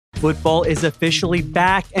Football is officially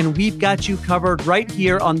back, and we've got you covered right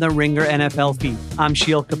here on the Ringer NFL feed. I'm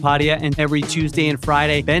Sheil Kapadia, and every Tuesday and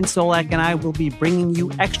Friday, Ben Solak and I will be bringing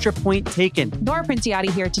you Extra Point Taken. Nora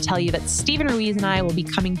Princiotti here to tell you that Stephen Ruiz and I will be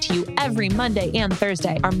coming to you every Monday and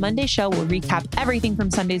Thursday. Our Monday show will recap everything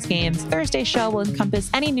from Sunday's games. Thursday's show will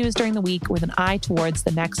encompass any news during the week with an eye towards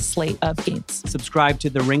the next slate of games. Subscribe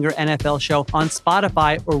to the Ringer NFL show on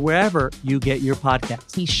Spotify or wherever you get your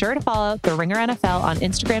podcasts. Be sure to follow the Ringer NFL on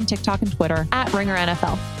Instagram, TikTok, and Twitter at Ringer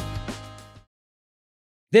NFL.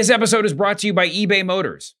 This episode is brought to you by eBay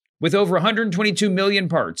Motors. With over 122 million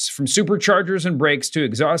parts, from superchargers and brakes to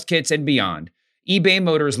exhaust kits and beyond, eBay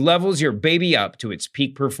Motors levels your baby up to its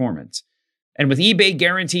peak performance. And with eBay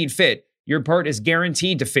Guaranteed Fit, your part is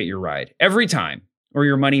guaranteed to fit your ride every time, or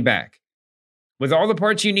your money back. With all the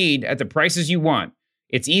parts you need at the prices you want,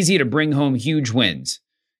 it's easy to bring home huge wins.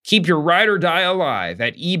 Keep your ride or die alive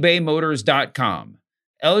at ebaymotors.com.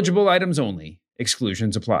 Eligible items only.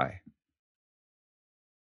 Exclusions apply.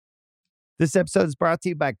 This episode is brought to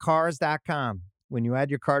you by Cars.com. When you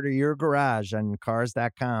add your car to your garage on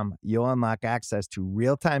Cars.com, you'll unlock access to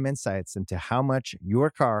real-time insights into how much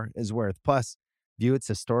your car is worth. Plus, view its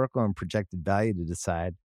historical and projected value to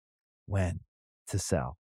decide when to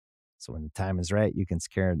sell. So when the time is right, you can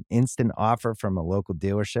secure an instant offer from a local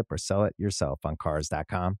dealership or sell it yourself on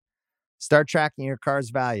Cars.com. Start tracking your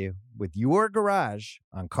car's value with your garage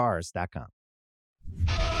on Cars.com.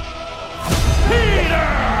 Peter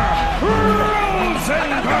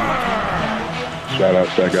Rosenberg! Shout out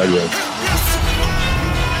to that guy,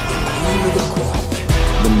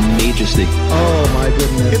 The majesty. Oh my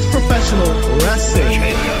goodness. It's professional wrestling.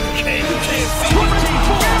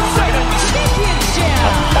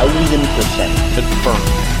 1,000% confirmed.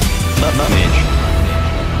 Mage.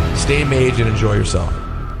 Stay mage and enjoy yourself.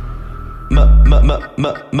 Mage. Male.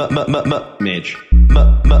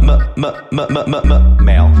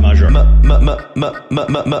 Measure. Mage.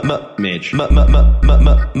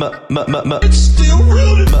 It's still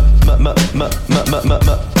rooted. Mage. Male.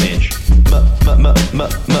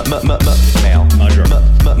 Measure. Mage.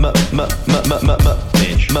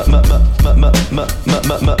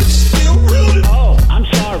 It's still rooted. Oh, I'm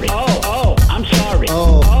sorry. Oh, I'm sorry.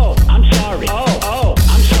 Oh, I'm sorry. Oh,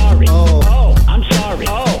 I'm sorry. Oh, I'm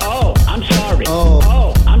sorry. Oh, I'm sorry.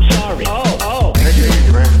 oh. I'm sorry. Oh.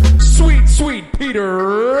 Sweet Peter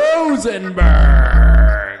Rosenberg.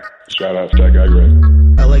 Shout out to that guy,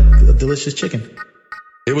 I like a delicious chicken.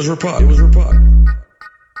 It was Rapod.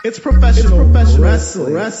 It's professional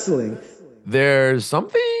wrestling. There's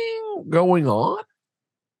something going on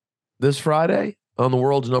this Friday on the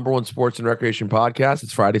world's #1 sports and recreation podcast.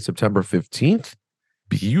 It's Friday, September 15th.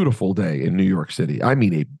 Beautiful day in New York City. I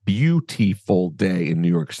mean, a beautiful day in New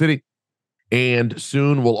York City. And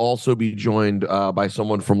soon we'll also be joined by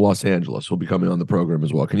someone from Los Angeles who'll be coming on the program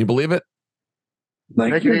as well. Can you believe it?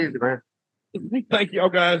 Thank you. Thank y'all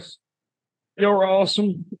guys. You're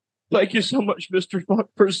awesome. Thank you so much, Mr. Funk,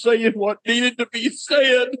 for saying what needed to be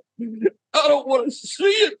said. I don't want to see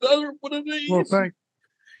it another one of these. Well, thanks.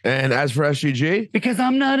 And as for SGG? Because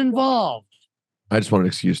I'm not involved. I just want an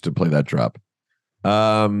excuse to play that drop.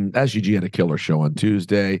 SGG had a killer show on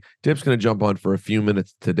Tuesday. Dip's going to jump on for a few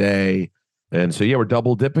minutes today. And so, yeah, we're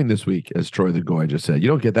double dipping this week, as Troy the Goy just said. You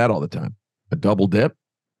don't get that all the time. A double dip?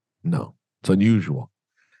 No, it's unusual.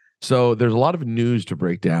 So there's a lot of news to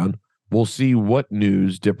break down. We'll see what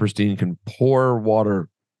news Dipperstein can pour water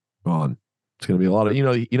on. It's going to be a lot of, you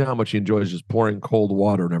know how much he enjoys just pouring cold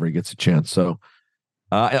water whenever he gets a chance. So,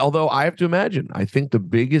 although I have to imagine, I think the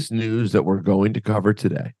biggest news that we're going to cover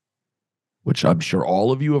today, which I'm sure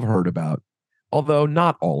all of you have heard about, although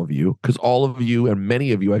not all of you, because all of you, and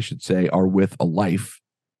many of you, I should say, are with a life.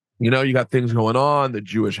 You know, you got things going on. The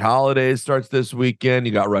Jewish holidays starts this weekend.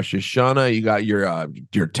 You got Rosh Hashanah. You got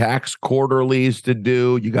your tax quarterlies to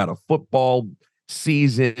do. You got a football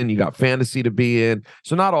season. You got fantasy to be in.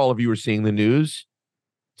 So not all of you are seeing the news.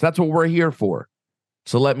 So that's what we're here for.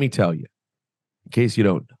 So let me tell you, in case you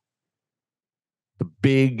don't know, the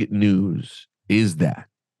big news is that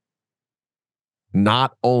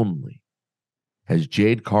not only has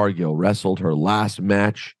Jade Cargill wrestled her last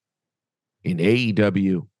match in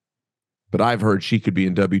AEW, but I've heard she could be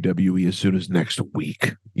in WWE as soon as next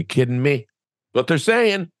week. You kidding me? What they're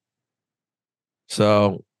saying.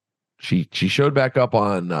 So she showed back up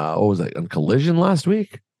on on Collision last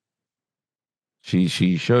week. She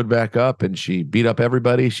showed back up and she beat up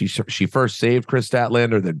everybody. She first saved Chris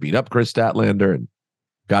Statlander, then beat up Chris Statlander and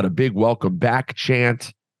got a big welcome back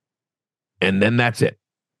chant. And then that's it,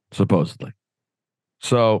 supposedly.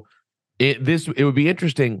 So it would be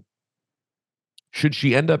interesting should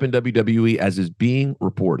she end up in WWE as is being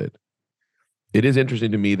reported, it is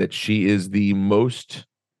interesting to me that she is the most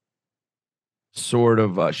sort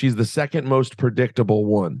of she's the second most predictable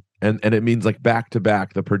one, and it means like back to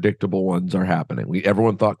back the predictable ones are happening.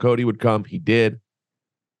 Everyone thought Cody would come, he did.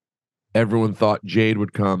 Everyone thought Jade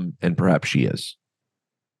would come, and perhaps she is.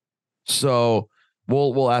 So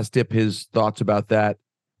we'll ask Dip his thoughts about that.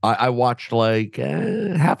 I watched like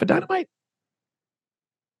half a Dynamite.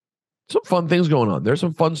 Some fun things going on. There's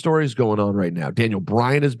some fun stories going on right now. Daniel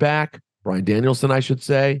Bryan is back. Bryan Danielson, I should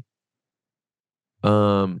say. He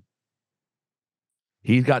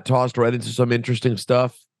got tossed right into some interesting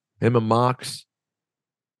stuff. Him and Mox.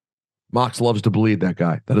 Mox loves to bleed, that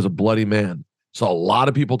guy. That is a bloody man. Saw a lot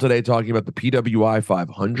of people today talking about the PWI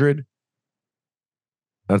 500.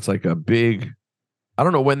 That's like a big, I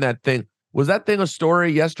don't know when that thing, was that thing a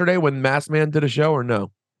story yesterday when Masked Man did a show or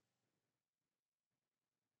no?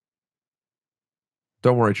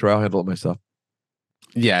 Don't worry, Troy, I'll handle it myself.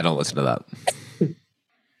 Yeah, I don't listen to that.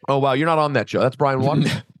 Oh, wow, you're not on that show. That's Brian Waters?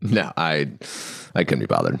 No, I couldn't be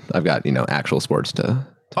bothered. I've got, actual sports to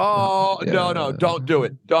Oh, yeah. No, don't do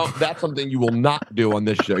it. Don't. That's something you will not do on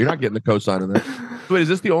this show. You're not getting the cosign on that. Wait, is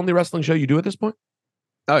this the only wrestling show you do at this point?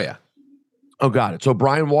 Oh, yeah. Oh, got it. So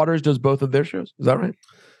Brian Waters does both of their shows? Is that right?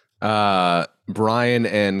 Brian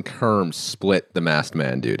and Kerm split the Masked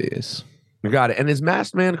Man duties. Got it. And is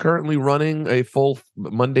Masked Man currently running a full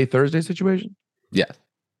Monday, Thursday situation? Yeah.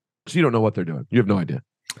 So you don't know what they're doing. You have no idea.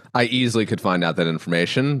 I easily could find out that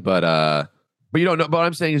information, but you don't know. But what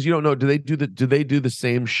I'm saying is you don't know. Do they do the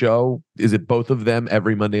same show? Is it both of them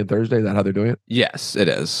every Monday and Thursday? Is that how they're doing it? Yes, it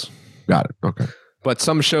is. Got it. Okay. But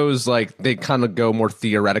some shows, like, they kind of go more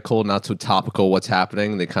theoretical, not so topical what's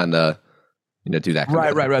happening. They kind of, do that.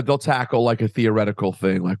 Right. They'll tackle like a theoretical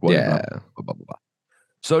thing, like what about blah, blah, blah.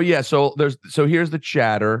 So yeah, so here's the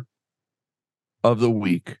chatter of the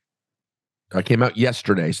week. I came out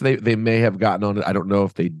yesterday, so they may have gotten on it. I don't know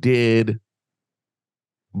if they did,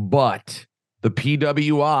 but the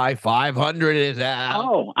PWI 500 is out.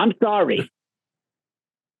 Oh, I'm sorry.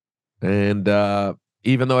 And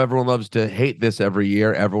even though everyone loves to hate this every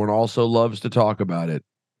year, everyone also loves to talk about it.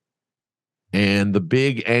 And the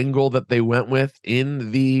big angle that they went with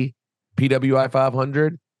in the PWI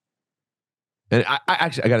 500, and I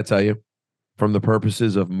got to tell you, from the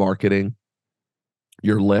purposes of marketing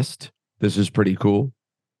your list, this is pretty cool.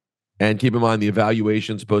 And keep in mind, the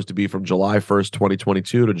evaluation is supposed to be from July 1st,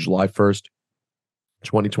 2022 to July 1st,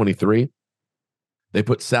 2023. They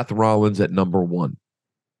put Seth Rollins at number 1.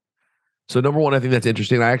 So number 1, I think that's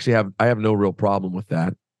interesting. I have no real problem with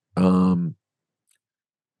that.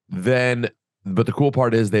 But the cool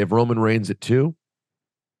part is they have Roman Reigns at 2,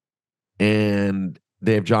 and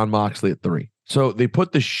they have Jon Moxley at 3. So they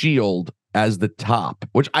put the Shield as the top,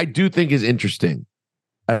 which I do think is interesting.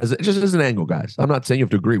 Just as an angle, guys. I'm not saying you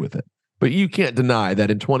have to agree with it, but you can't deny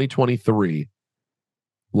that in 2023,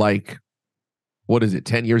 like, what is it,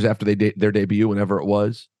 10 years after their debut, whenever it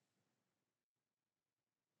was,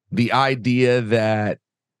 the idea that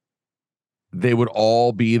they would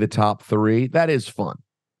all be the top 3, that is fun.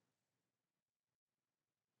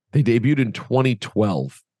 They debuted in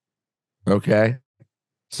 2012. Okay.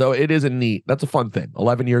 So it is that's a fun thing.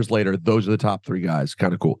 11 years later, those are the top 3 guys.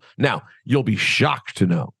 Kind of cool. Now, you'll be shocked to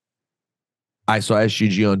know I saw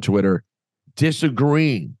SGG on Twitter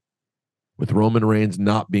disagreeing with Roman Reigns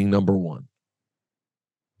not being number 1.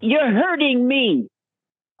 You're hurting me.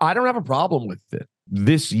 I don't have a problem with it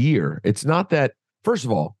this year. It's not that, first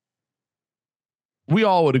of all, we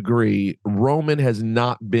all would agree Roman has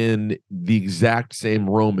not been the exact same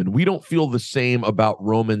Roman. We don't feel the same about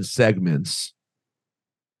Roman segments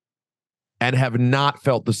and have not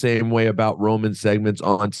felt the same way about Roman segments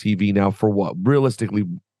on TV now for what? Realistically,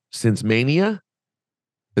 since Mania?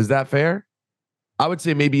 Is that fair? I would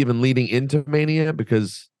say maybe even leading into Mania,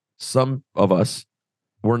 because some of us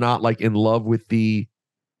were not like in love with the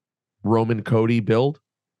Roman Cody build.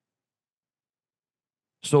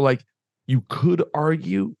 So like you could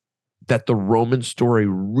argue that the Roman story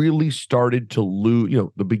really started to lose,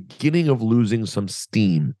 the beginning of losing some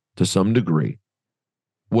steam to some degree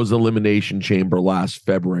was Elimination Chamber last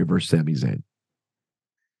February versus Sami Zayn.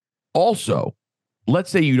 Also, let's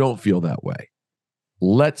say you don't feel that way.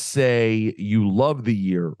 Let's say you love the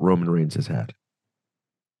year Roman Reigns has had.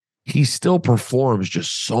 He still performs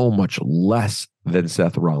just so much less than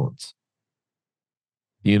Seth Rollins.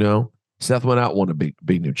 Seth went out, won a big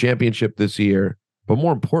new championship this year. But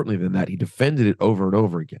more importantly than that, he defended it over and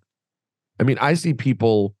over again. I mean, I see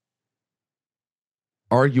people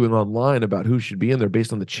arguing online about who should be in there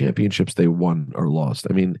based on the championships they won or lost.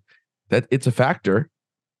 I mean, that it's a factor.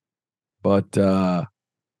 But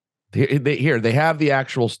here they have the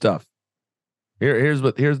actual stuff. Here's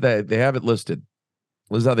that they have it listed.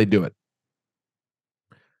 This is how they do it.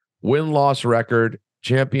 Win-loss record,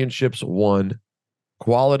 championships won,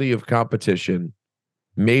 quality of competition,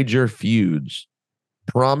 major feuds,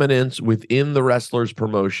 prominence within the wrestler's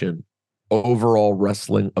promotion, overall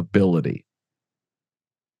wrestling ability.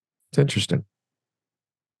 It's interesting.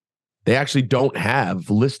 They actually don't have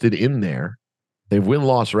listed in there. They've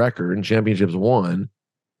win-loss record and championships won.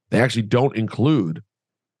 They actually don't include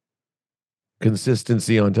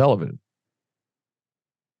consistency on television.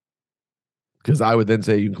 Because I would then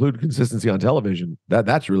say you include consistency on television.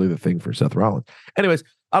 That's really the thing for Seth Rollins. Anyways,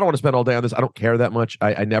 I don't want to spend all day on this. I don't care that much.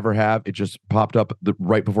 I never have. It just popped up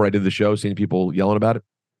right before I did the show, seeing people yelling about it.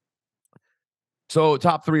 So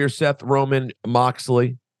top 3 are Seth, Roman,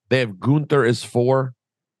 Moxley. They have Gunther as 4.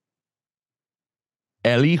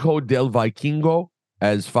 El Hijo del Vikingo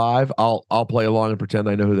as 5. I'll play along and pretend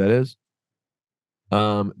I know who that is.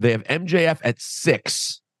 They have MJF at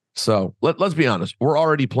 6. So let's be honest. We're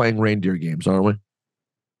already playing reindeer games, aren't we?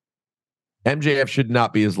 MJF should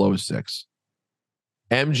not be as low as 6.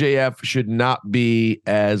 MJF should not be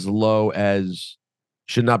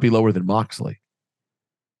lower than Moxley.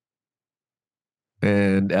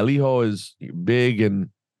 And El Hijo is big in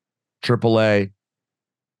AAA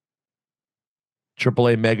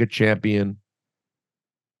mega champion,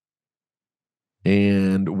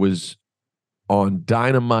 and was on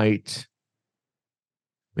Dynamite.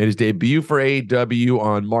 Made his debut for AEW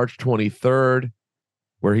on March 23rd,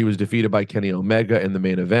 where he was defeated by Kenny Omega in the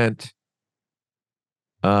main event.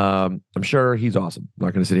 I'm sure he's awesome. I'm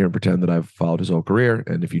not going to sit here and pretend that I've followed his whole career.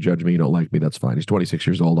 And if you judge me, you don't like me, that's fine. He's 26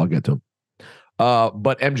 years old. I'll get to him.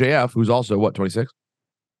 But MJF, who's also, 26?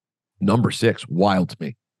 Number 6. Wild to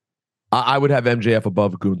me. I would have MJF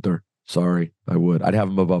above Gunther. Sorry, I would. I'd have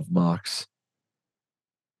him above Mox.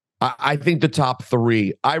 I think the top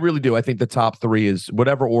 3, I really do. I think the top 3 is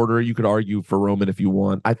whatever order. You could argue for Roman if you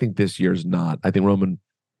want. I think this year's not. I think Roman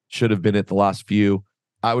should have been at the last few.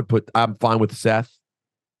 I'm fine with Seth,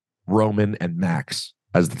 Roman, and Max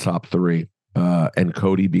as the top 3, and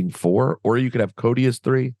Cody being 4. Or you could have Cody as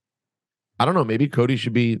 3. I don't know. Maybe Cody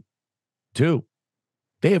should be 2.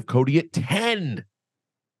 They have Cody at 10.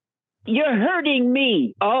 You're hurting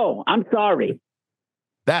me. Oh, I'm sorry.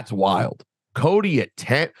 That's wild. Cody at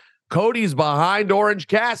 10. Cody's behind Orange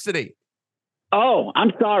Cassidy. Oh,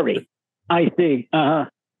 I'm sorry. I see.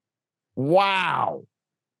 Wow.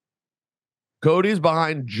 Cody's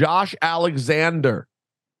behind Josh Alexander.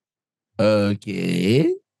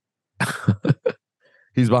 Okay.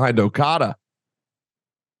 He's behind Okada.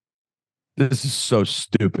 This is so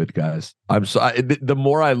stupid, guys. I'm sorry. The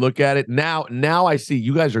more I look at it now I see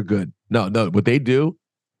you guys are good. No, what they do,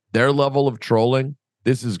 their level of trolling,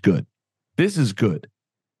 this is good. This is good.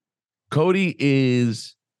 Cody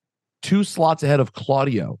is 2 slots ahead of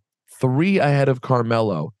Claudio, 3 ahead of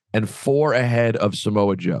Carmelo, and 4 ahead of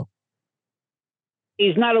Samoa Joe.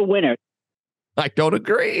 He's not a winner. I don't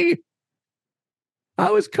agree.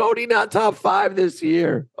 How is Cody not top 5 this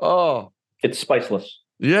year? Oh, it's spiceless.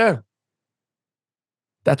 Yeah.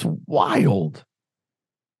 That's wild.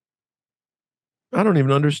 I don't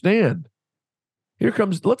even understand. Here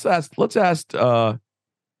comes, let's ask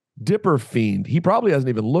Dipper Fiend. He probably hasn't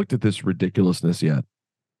even looked at this ridiculousness yet.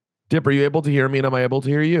 Dip, are you able to hear me, and am I able to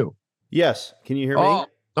hear you? Yes. Can you hear me? Oh,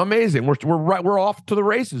 amazing. We're off to the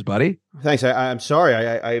races, buddy. Thanks. I'm sorry.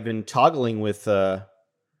 I've been toggling with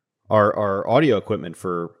our audio equipment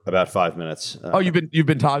for about 5 minutes. You've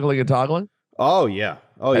been toggling and toggling? Oh yeah.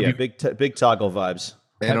 Big toggle vibes.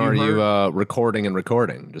 And are you recording and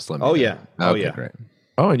recording? Just let me know. Yeah. Okay, yeah. Great.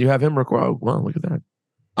 Oh, and you have him record. Oh, wow, look at that.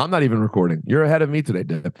 I'm not even recording. You're ahead of me today,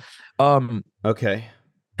 Dip. Okay.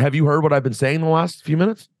 Have you heard what I've been saying the last few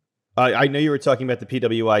minutes? I know you were talking about the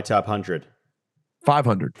PWI top 100.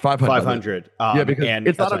 500. 500. Yeah, because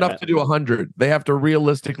it's not enough to do 100. They have to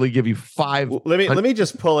realistically give you 5. Let me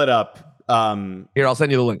just pull it up. Here, I'll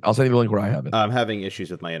send you the link. I'll send you the link where I have it. I'm having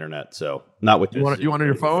issues with my internet, so not with you want on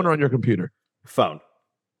your phone or on your computer? Phone.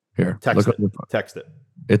 Here, text it.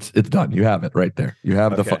 It's done. You have it right there. You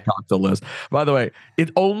have the Fakakta list. By the way,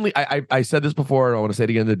 it only I said this before, and I want to say it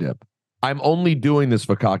again to Dip. I'm only doing this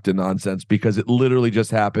Fakakta nonsense because it literally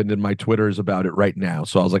just happened, and my Twitter is about it right now.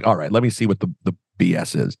 So I was like, all right, let me see what the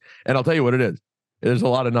BS is, and I'll tell you what it is. There's a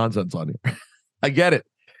lot of nonsense on here. I get it.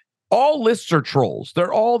 All lists are trolls.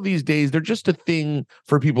 They're all these days. They're just a thing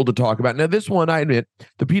for people to talk about. Now, this one, I admit,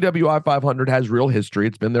 the PWI 500 has real history.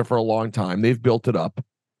 It's been there for a long time. They've built it up.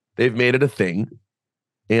 They've made it a thing,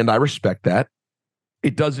 and I respect that.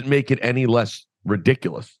 It doesn't make it any less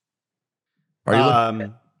ridiculous. Are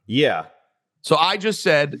you Yeah. So I just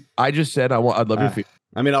said I'd love your feedback.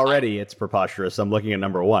 I mean, already it's preposterous. I'm looking at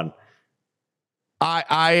number one.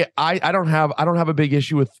 I don't have a big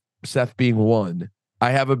issue with Seth being 1. I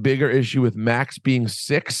have a bigger issue with Max being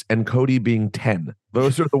 6 and Cody being 10.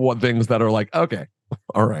 Those are the one things that are like, okay,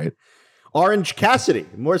 all right. Orange Cassidy,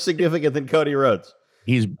 more significant than Cody Rhodes.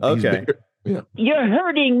 He's okay. Yeah. You're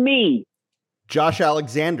hurting me. Josh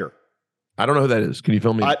Alexander. I don't know who that is. Can you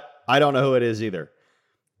fill me? I don't know who it is either.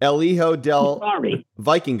 Elijo del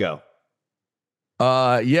Vikingo.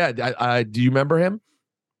 Yeah. Do you remember him?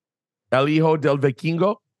 Elijo del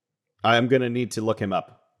Vikingo. I'm gonna need to look him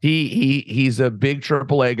up. He's a big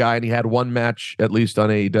AAA guy, and he had one match at least on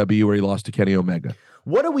AEW where he lost to Kenny Omega.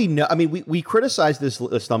 What do we know? I mean, we criticize this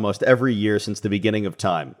list almost every year since the beginning of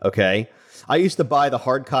time. Okay, I used to buy the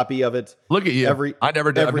hard copy of it. Look at you! I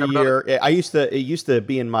never did. Every year, it used to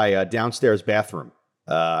be in my downstairs bathroom.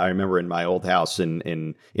 I remember in my old house in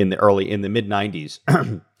the mid '90s.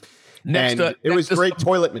 It was great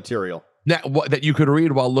toilet material. That you could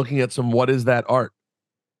read while looking at some. What is that art?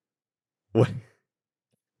 What?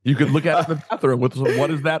 You could look at it in the bathroom with some, what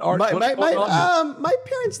is that art? My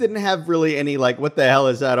parents didn't have really any like, what the hell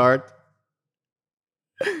is that art?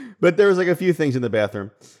 But there was like a few things in the bathroom.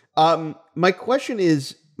 My question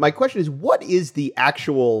is, what is the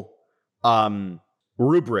actual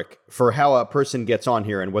rubric for how a person gets on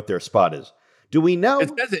here and what their spot is? Do we know?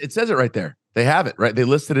 It says it right there. They have it right. They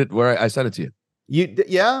listed it where I sent it to you.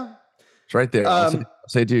 Yeah, it's right there. I'll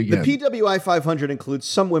say it to you again. The PWI 500 includes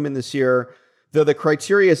some women this year, though the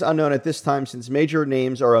criteria is unknown at this time since major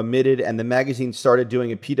names are omitted and the magazine started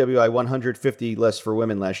doing a PWI 150 list for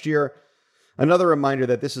women last year. Another reminder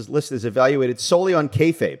that this list is evaluated solely on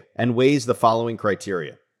kayfabe and weighs the following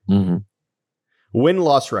criteria. Mm-hmm.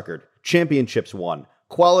 Win-loss record, championships won,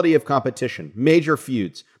 quality of competition, major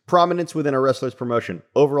feuds, prominence within a wrestler's promotion,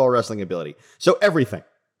 overall wrestling ability. So everything.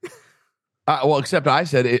 Well, except I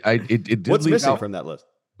said it did. What's leave missing out, from that list?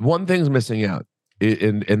 One thing's missing out.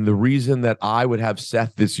 And the reason that I would have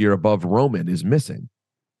Seth this year above Roman is missing,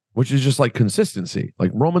 which is just like consistency.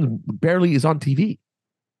 Like Roman barely is on TV.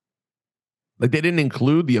 Like they didn't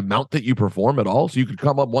include the amount that you perform at all. So you could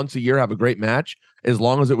come up once a year, have a great match, as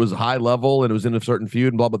long as it was high level and it was in a certain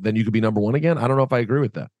feud and blah, but then you could be number 1 again. I don't know if I agree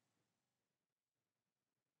with that.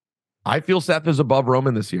 I feel Seth is above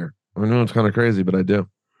Roman this year. I know it's kind of crazy, but I do.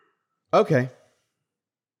 Okay.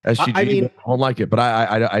 SGG, I mean, I don't like it, but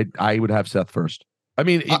I would have Seth first. I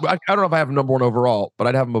mean, I don't know if I have him number 1 overall, but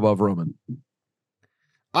I'd have him above Roman.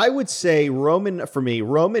 I would say Roman, for me,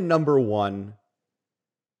 Roman number 1,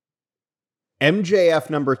 MJF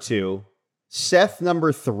number 2, Seth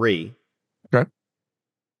number 3. Okay.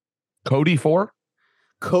 Cody 4?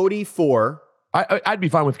 Cody 4. I'd be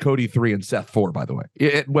fine with Cody 3 and Seth 4, by the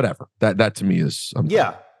way. Whatever. That to me is...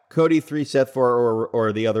 yeah. Cody 3, Seth 4,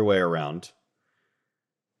 or the other way around.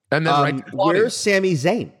 And then where's Sami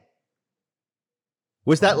Zayn?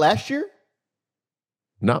 Was that last year?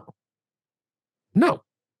 No. The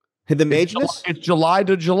Mageness? It's July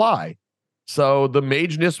to July. So the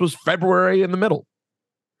Mageness was February in the middle.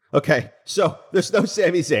 Okay. So there's no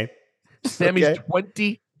Sami Zayn. Sammy's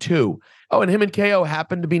 22. Oh, and him and KO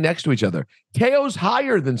happen to be next to each other. KO's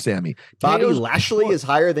higher than Sammy. Bobby Lashley is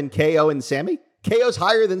higher than KO and Sammy? KO's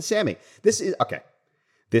higher than Sammy. This is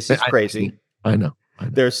crazy. I know.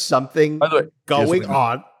 There's something going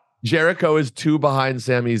on. Jericho is 2 behind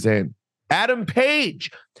Sami Zayn. Adam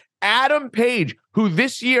Page, who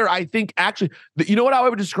this year I think actually, you know what I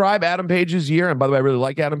would describe Adam Page's year? And by the way, I really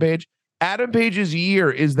like Adam Page. Adam Page's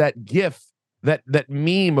year is that gif, that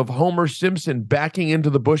meme of Homer Simpson backing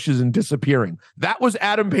into the bushes and disappearing. That was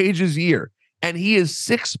Adam Page's year. And he is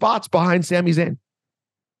 6 spots behind Sami Zayn.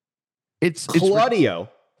 It's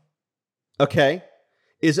Claudio,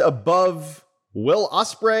 is above Will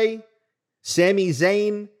Ospreay, Sami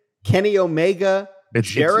Zayn, Kenny Omega,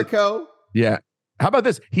 Jericho. Yeah. How about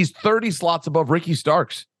this? He's 30 slots above Ricky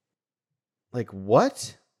Starks. Like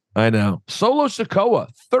what? I know. Solo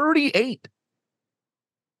Sikoa, 38.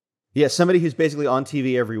 Yeah, somebody who's basically on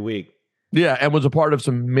TV every week. Yeah, and was a part of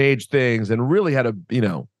some major things and really had a,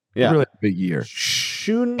 really big year.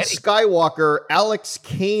 Shun Skywalker, Alex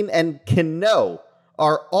Kane, and Kano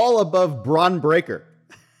are all above Braun Breaker.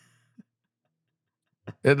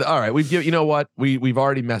 All right, you know what? We've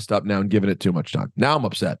already messed up now and given it too much time. Now I'm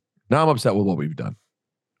upset. With what we've done.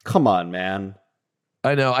 Come on, man.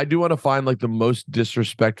 I know. I do want to find like the most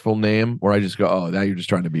disrespectful name where I just go, oh, now you're just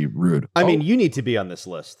trying to be rude. I mean, you need to be on this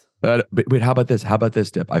list. But wait, how about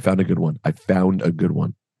this? Dip? I found a good one.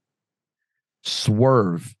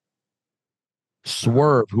 Swerve,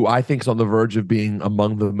 who I think is on the verge of being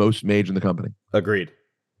among the most mage in the company. Agreed.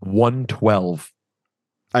 112.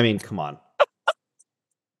 I mean, come on.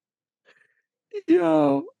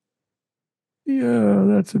 Yo. Yeah,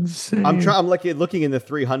 that's insane. I'm looking in the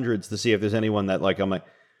 300s to see if there's anyone that I'm like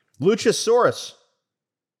Luchasaurus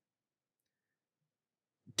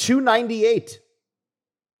 298.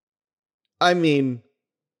 I mean,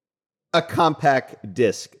 a compact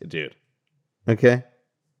disc, dude. Okay,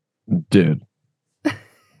 dude.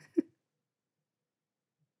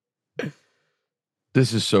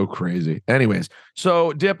 This is so crazy. Anyways,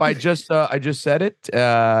 so Dip, I just said it.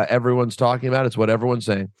 Everyone's talking about it. It's what everyone's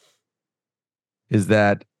saying. Is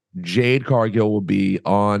that Jade Cargill will be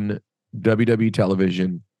on WWE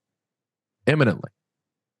television imminently.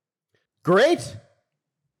 Great.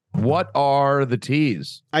 What are the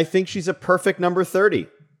T's? I think she's a perfect number 30.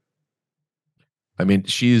 I mean,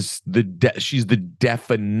 she's the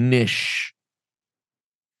definition.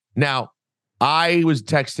 Now, I was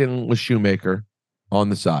texting with Shoemaker on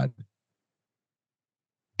the side,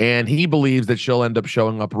 and he believes that she'll end up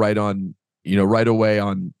showing up right away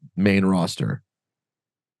on main roster.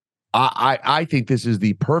 I think this is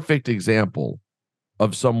the perfect example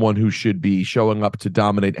of someone who should be showing up to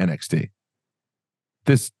dominate NXT.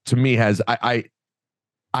 This to me has I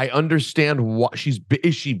understand what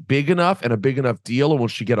is she big enough and a big enough deal, and will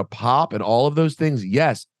she get a pop and all of those things?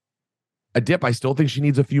 Yes. A Dip, I still think she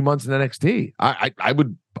needs a few months in NXT. I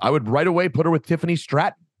would right away put her with Tiffany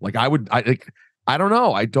Stratton. I don't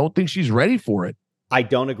know. I don't think she's ready for it. I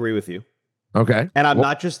don't agree with you. Okay. And I'm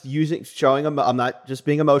not just I'm not just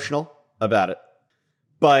being emotional about it.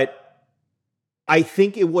 But I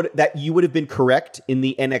think you would have been correct in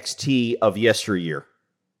the NXT of yesteryear.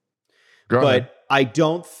 But I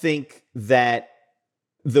don't think that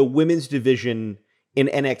the women's division in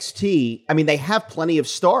NXT, I mean, they have plenty of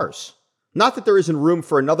stars. Not that there isn't room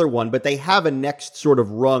for another one, but they have a next sort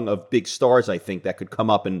of rung of big stars, I think, that could come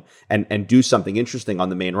up and do something interesting on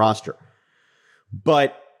the main roster.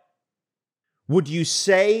 But would you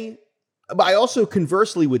say, I also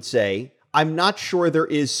conversely would say, I'm not sure there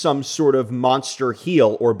is some sort of monster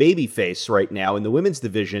heel or babyface right now in the women's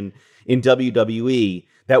division in WWE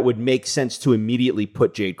that would make sense to immediately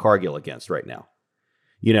put Jade Cargill against right now.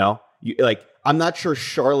 I'm not sure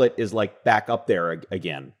Charlotte is back up there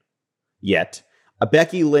again yet. A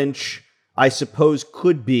Becky Lynch, I suppose,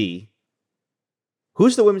 could be.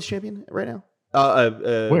 Who's the women's champion right now?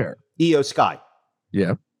 Where? Io Sky.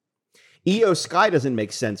 Yeah. Io Sky doesn't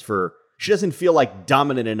make sense she doesn't feel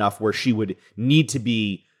dominant enough where she would need to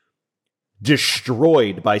be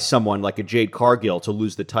destroyed by someone like a Jade Cargill to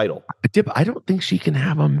lose the title. Dip, I don't think she can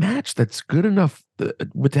have a match that's good enough to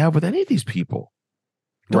have with any of these people.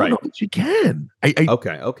 Don't know that she can.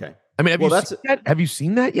 Okay. I mean, have you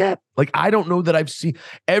seen that yet? I don't know that I've seen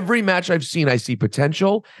every match I've seen. I see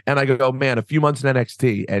potential, and I go, oh man, a few months in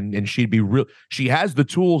NXT, and she'd be real. She has the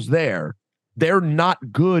tools there. They're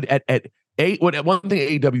not good at one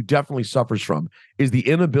thing AEW definitely suffers from is the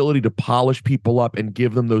inability to polish people up and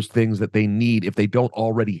give them those things that they need if they don't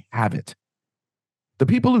already have it. The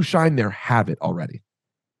people who shine there have it already.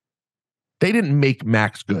 They didn't make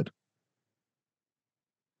Max good.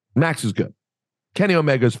 Max is good. Kenny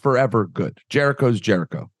Omega's forever good. Jericho's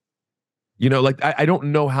Jericho. I don't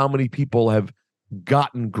know how many people have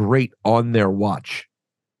gotten great on their watch.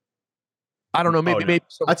 I don't know. Maybe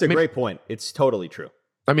that's a great point. It's totally true.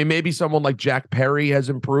 I mean, maybe someone like Jack Perry has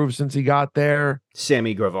improved since he got there.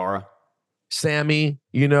 Sammy Guevara. Sammy,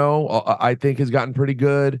 I think has gotten pretty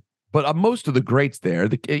good. But most of the greats there,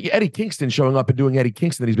 Eddie Kingston showing up and doing Eddie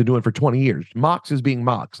Kingston that he's been doing for 20 years. Mox is being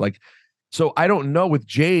Mox. So I don't know with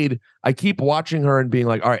Jade. I keep watching her and being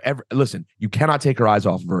all right, listen, you cannot take her eyes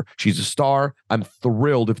off of her. She's a star. I'm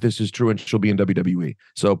thrilled if this is true and she'll be in WWE.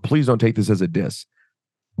 So please don't take this as a diss.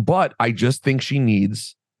 But I just think she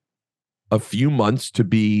needs a few months to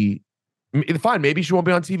be fine. Maybe she won't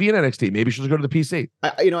be on TV in NXT. Maybe she'll just go to the PC.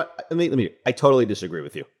 I totally disagree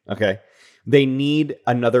with you. Okay. They need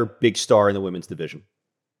another big star in the women's division.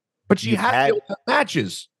 But she has to be able to have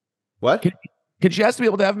matches. What? She has to be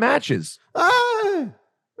able to have matches. Does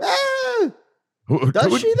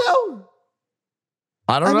she though?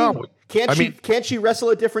 I don't know. Can't she wrestle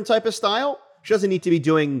a different type of style? She doesn't need to be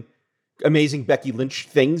doing amazing Becky Lynch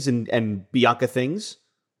things and Bianca things.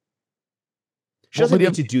 She doesn't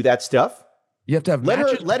need to do that stuff. You have to have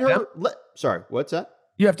matches. Sorry, what's that?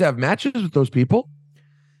 You have to have matches with those people.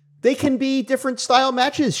 They can be different style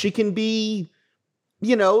matches. She can be,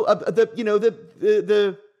 she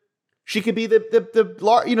could be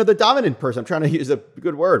the dominant person. I'm trying to use a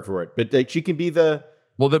good word for it, but she can be the.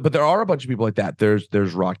 Well, but there are a bunch of people like that. There's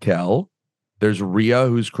Raquel. There's Rhea,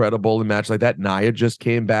 who's credible in a match like that. Nia just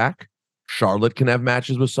came back. Charlotte can have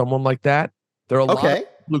matches with someone like that. There are a lot of people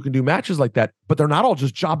who can do matches like that, but they're not all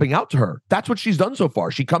just jobbing out to her. That's what she's done so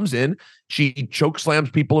far. She comes in, she choke slams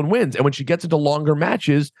people and wins. And when she gets into longer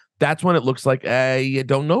matches, that's when it looks like, you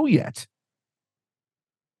don't know yet.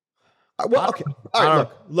 Well, okay. All right,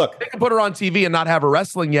 look. They can put her on TV and not have her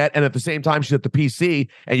wrestling yet, and at the same time, she's at the PC,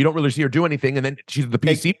 and you don't really see her do anything, and then she's at the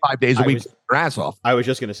PC 5 days a week, her ass off. I was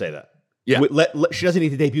just going to say that. Yeah. She doesn't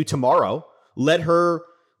need to debut tomorrow. Let her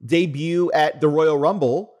debut at the Royal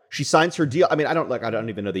Rumble. She signs her deal. I mean, I don't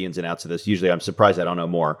even know the ins and outs of this. Usually I'm surprised I don't know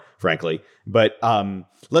more, frankly. But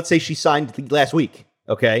let's say she signed last week,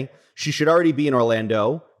 okay? She should already be in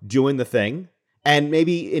Orlando doing the thing. And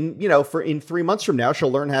maybe in 3 months from now,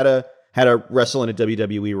 she'll learn how to wrestle in a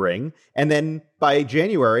WWE ring. And then by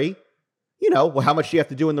January, how much do you have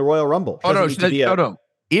to do in the Royal Rumble? No.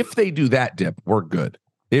 If they do that, Dip, we're good.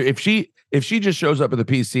 If she just shows up at the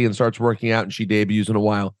PC and starts working out and she debuts in a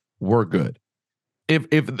while, we're good. If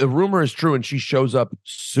the rumor is true and she shows up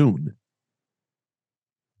soon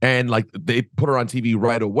and like they put her on TV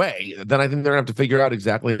right away, then I think they're gonna have to figure out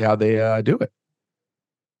exactly how they do it.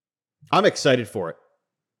 I'm excited for it.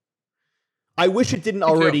 I wish it didn't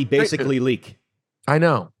already basically leak. I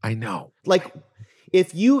know. Like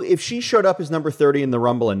if she showed up as number 30 in the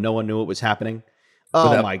Rumble and no one knew what was happening,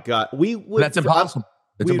 my God, we would. That's impossible.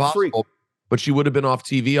 It's impossible. Freak. But she would have been off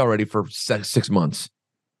TV already for 6 months.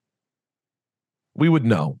 We would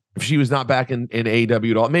know if she was not back in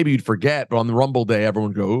AEW at all. Maybe you'd forget, but on the Rumble day, everyone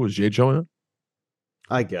would go, "Oh, is Jade showing up?"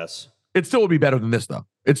 I guess it still would be better than this, though.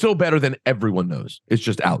 It's still better than everyone knows. It's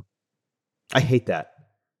just out. I hate that.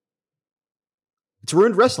 It's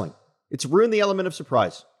ruined wrestling. It's ruined the element of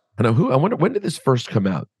surprise. I know. I wonder, when did this first come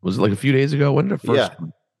out? Was it like a few days ago? When did it first come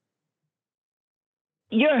out?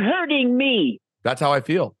 You're hurting me. That's how I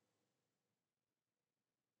feel.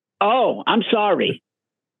 Oh, I'm sorry.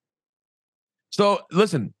 So,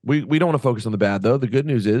 listen, we don't want to focus on the bad, though. The good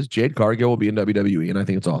news is Jade Cargill will be in WWE, and I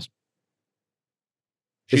think it's awesome.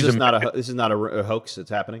 This is not a hoax. It's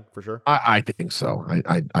happening for sure. I think so.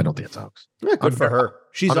 I don't think it's a hoax. Yeah, good for her.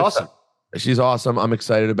 She's awesome. She's awesome. I'm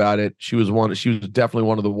excited about it. She was definitely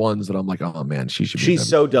one of the ones that I'm like, oh man, she should be. She's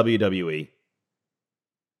so WWE.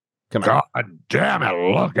 Come on. God damn it,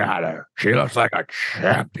 look at her. She looks like a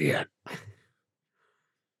champion.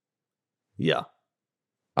 Yeah.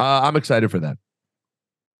 I'm excited for that.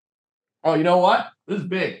 Oh, you know what? This is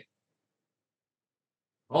big.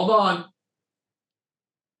 Hold on.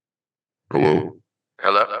 Hello?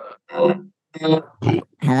 Hello?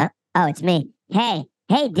 Oh, it's me. Hey,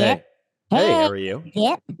 Dip. Hey, how are you?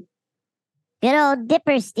 Dip. Good old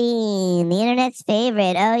Dipperstein, the internet's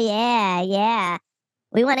favorite. Oh, yeah.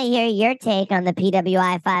 We want to hear your take on the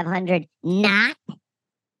PWI 500. Not.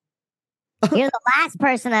 You're the last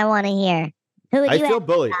person I want to hear. Who would you feel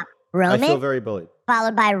bullied. Roman? I feel very bullied.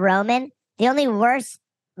 Followed by Roman. The only worst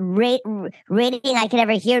rating I could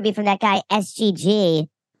ever hear would be from that guy, SGG,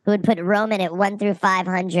 who would put Roman at 1 through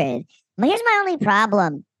 500. But here's my only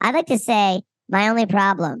problem. I'd like to say my only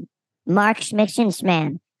problem. Mark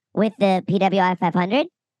Schmickschenschman with the PWI 500.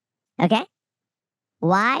 Okay?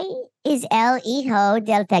 Why is El Hijo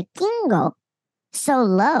del Tequingo so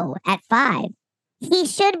low at 5? He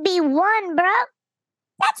should be 1, bro.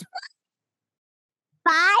 That's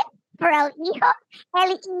 5 for El Hijo.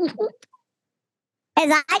 As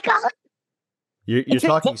I call it. You're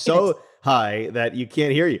talking so high that you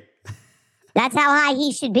can't hear you. That's how high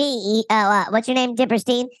he should be. What's your name,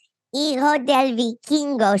 Dipperstein? Hijo del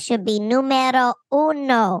Vikingo should be numero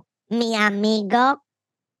 1, mi amigo.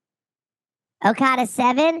 Okada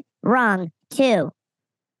 7, wrong. 2.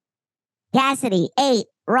 Cassidy 8,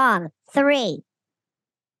 wrong. 3.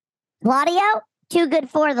 Claudio, too good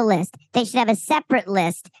for the list. They should have a separate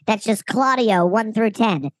list that's just Claudio 1 through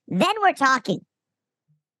 10. Then we're talking.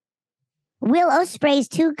 Will Ospreay's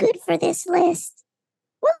too good for this list.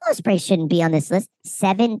 Will Ospreay shouldn't be on this list.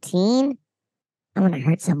 17. I'm going to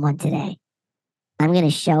hurt someone today. I'm going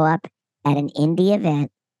to show up at an indie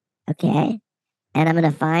event, okay? And I'm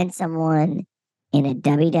going to find someone in a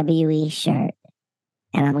WWE shirt.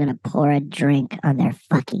 And I'm going to pour a drink on their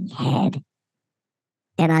fucking head.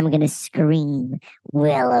 And I'm going to scream, Will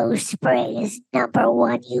Ospreay is number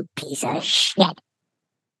 1, you piece of shit. All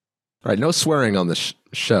right, no swearing on this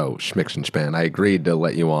show, Schmickschenspan. I agreed to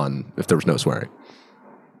let you on if there was no swearing.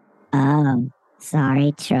 Oh,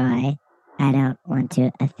 sorry, Troy. I don't want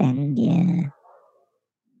to offend you.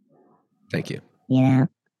 Thank you. You know,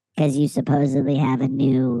 because you supposedly have a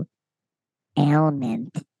new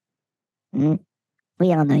ailment.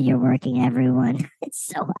 We all know you're working, everyone. It's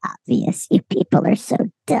so obvious. You people are so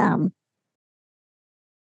dumb.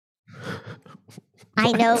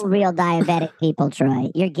 I know real diabetic people, Troy.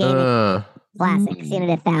 Your game is classic. Seen it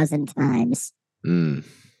 1,000 times. Mm.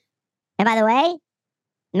 And by the way,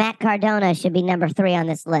 Matt Cardona should be number 3 on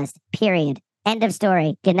this list. Period. End of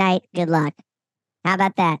story. Good night. Good luck. How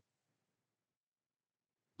about that?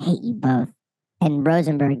 Hate you both. And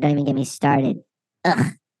Rosenberg, don't even get me started.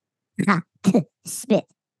 Ugh. Ha. Spit.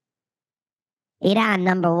 Iran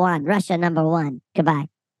number 1. Russia number 1. Goodbye.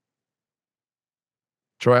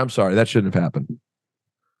 Troy, I'm sorry. That shouldn't have happened.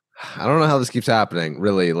 I don't know how this keeps happening,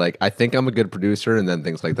 really. Like, I think I'm a good producer, and then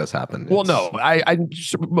things like this happen. Well, no, I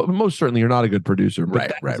most certainly you're not a good producer, but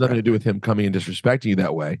that has nothing to do with him coming and disrespecting you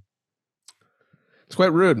that way. It's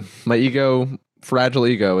quite rude. My fragile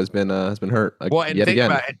ego has been hurt. Well, and yet think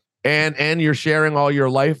again. about it. And you're sharing all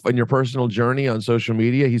your life and your personal journey on social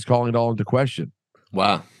media. He's calling it all into question.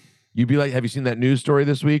 Wow. You'd be like, have you seen that news story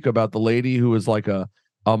this week about the lady who was like a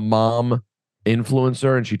mom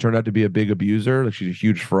influencer and she turned out to be a big abuser? Like, she's a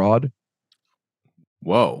huge fraud.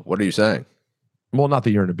 Whoa, what are you saying? Well, not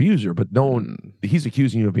that you're an abuser, but no one, he's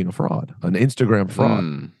accusing you of being a fraud, an Instagram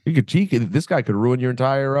fraud. This guy could ruin your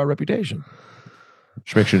entire reputation.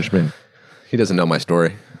 Schmick. He doesn't know my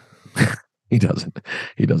story. He doesn't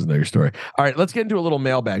know your story. All right, let's get into a little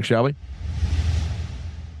mailbag, shall we?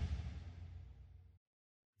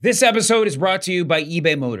 This episode is brought to you by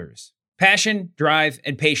eBay Motors. Passion, drive,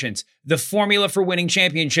 and patience. The formula for winning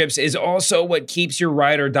championships is also what keeps your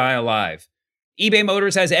ride or die alive. eBay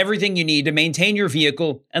Motors has everything you need to maintain your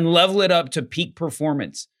vehicle and level it up to peak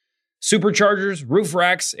performance. Superchargers, roof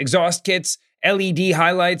racks, exhaust kits, LED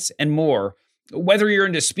highlights, and more. Whether you're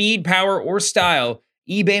into speed, power, or style,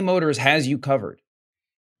 eBay Motors has you covered.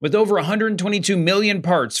 With over 122 million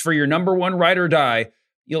parts for your number one ride or die,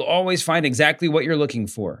 you'll always find exactly what you're looking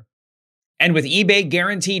for. And with eBay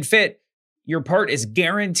Guaranteed Fit, your part is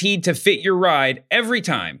guaranteed to fit your ride every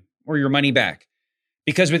time or your money back.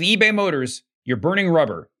 Because with eBay Motors, you're burning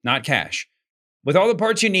rubber, not cash. With all the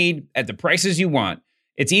parts you need at the prices you want,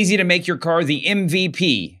 it's easy to make your car the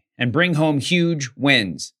MVP and bring home huge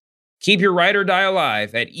wins. Keep your ride or die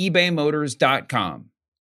alive at ebaymotors.com.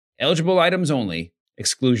 Eligible items only.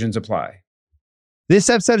 Exclusions apply. This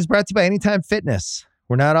episode is brought to you by Anytime Fitness.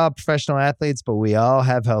 We're not all professional athletes, but we all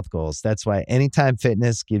have health goals. That's why Anytime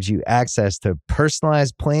Fitness gives you access to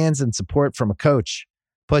personalized plans and support from a coach.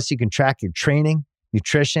 Plus, you can track your training,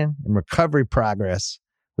 nutrition, and recovery progress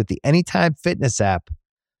with the Anytime Fitness app,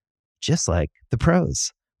 just like the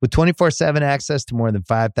pros. With 24/7 access to more than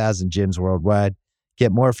 5,000 gyms worldwide,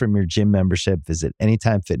 get more from your gym membership. Visit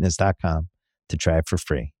anytimefitness.com to try it for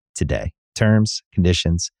free today. Terms,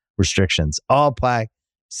 conditions, restrictions all apply.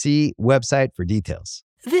 See website for details.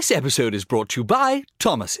 This episode is brought to you by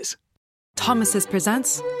Thomas's. Thomas's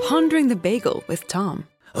presents Pondering the Bagel with Tom.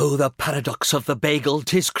 Oh, the paradox of the bagel.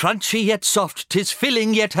 'Tis crunchy yet soft, 'tis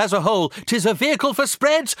filling yet has a hole. 'Tis a vehicle for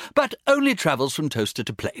spreads, but only travels from toaster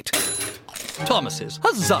to plate. Thomas's,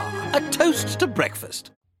 huzzah, a toast to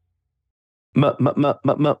breakfast.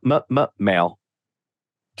 Mail.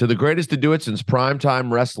 To the greatest to do it since primetime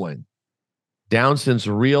wrestling. Down since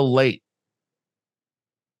real late.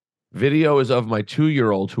 Video is of my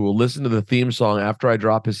 2-year-old who will listen to the theme song after I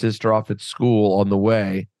drop his sister off at school on the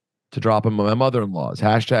way to drop him at my mother-in-law's.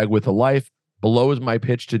 Hashtag with a life. Below is my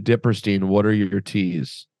pitch to Dipperstein. What are your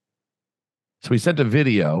teas? So he sent a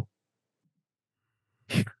video.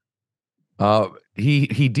 He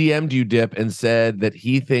DM'd you, Dip, and said that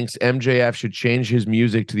he thinks MJF should change his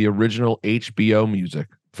music to the original HBO music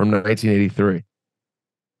from 1983.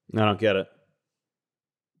 I don't get it.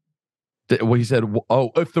 Well, he said,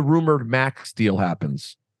 "Oh, if the rumored Max deal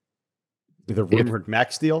happens, the rumored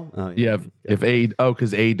Max deal,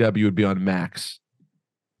 because AEW would be on Max,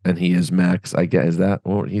 and he is Max. I guess is that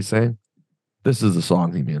what he's saying? This is the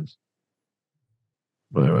song he means.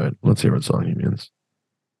 Wait, let's hear what song he means.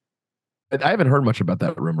 I haven't heard much about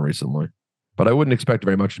that rumor recently, but I wouldn't expect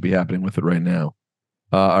very much to be happening with it right now.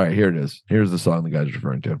 All right, here it is. Here's the song the guy's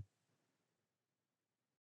referring to.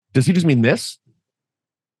 Does he just mean this?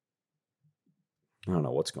 I don't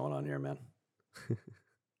know what's going on here, man.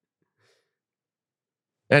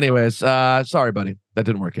 Anyways, sorry, buddy. That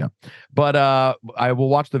didn't work out. But I will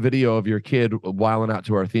watch the video of your kid whiling out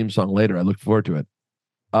to our theme song later. I look forward to it.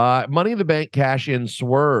 Money in the Bank cash in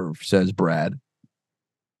swerve, says Brad.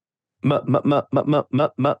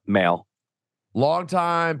 Mail. Long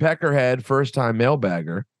time Peckerhead, first time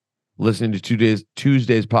mailbagger. Listening to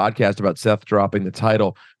Tuesday's podcast about Seth dropping the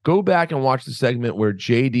title. Go back and watch the segment where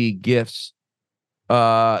JD gifts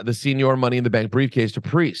the senior Money in the Bank briefcase to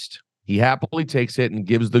Priest. He happily takes it and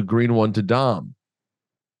gives the green one to Dom.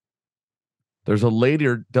 There's a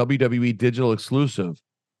later WWE digital exclusive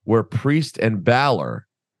where Priest and Balor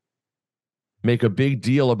make a big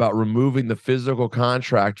deal about removing the physical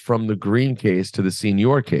contract from the green case to the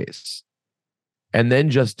senior case, and then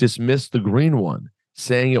just dismiss the green one,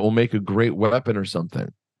 saying it will make a great weapon or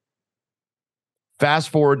something. Fast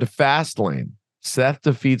forward to Fastlane. Seth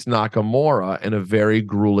defeats Nakamura in a very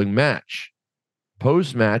grueling match.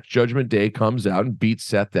 Post-match, Judgment Day comes out and beats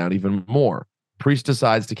Seth down even more. Priest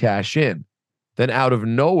decides to cash in. Then out of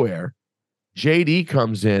nowhere, JD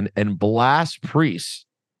comes in and blasts Priest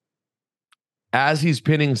as he's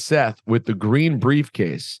pinning Seth with the green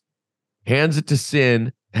briefcase, hands it to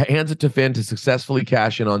Finn to successfully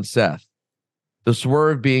cash in on Seth. The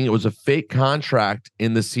swerve being it was a fake contract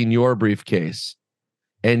in the senior briefcase,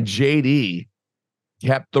 and JD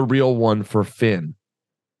kept the real one for Finn.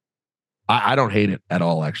 I don't hate it at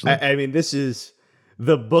all, actually. I mean, this is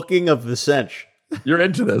the booking of the cinch. You're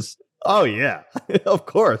into this. Oh, yeah, of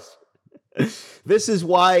course. This is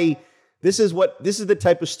the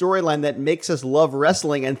type of storyline that makes us love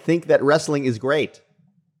wrestling and think that wrestling is great.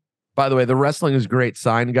 By the way, the wrestling is great.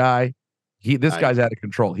 Sign guy. This guy's out of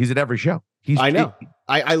control. He's at every show. I know.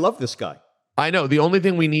 I love this guy. I know. The only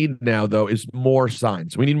thing we need now, though, is more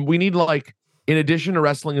signs. We need like, in addition to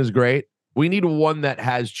wrestling is great, we need one that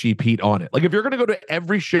has cheap heat on it. Like, if you're going to go to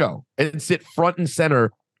every show and sit front and center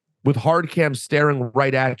with hard cam staring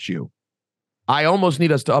right at you, I almost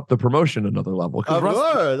need us to up the promotion another level.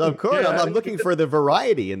 Of course. Yeah. I'm looking for the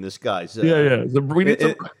variety in this guy's. We need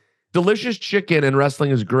some Delicious Chicken and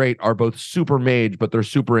Wrestling is Great are both super mage, but they're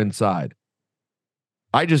super inside.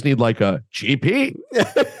 I just need like a GP,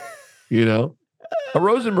 a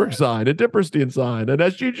Rosenberg sign, a Dipperstein sign, an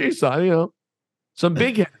SGG sign, some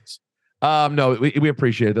big heads. No, we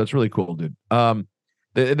appreciate it. That's really cool, dude.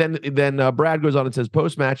 Then Brad goes on and says,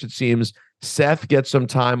 post-match, it seems Seth gets some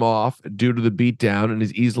time off due to the beatdown and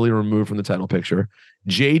is easily removed from the title picture.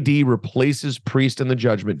 JD replaces Priest in the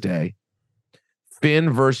Judgment Day.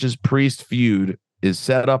 Finn versus Priest feud is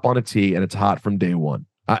set up on a tee, and it's hot from day one.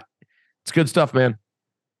 It's good stuff, man.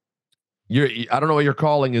 I don't know what your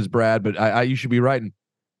calling is, Brad, but you should be writing.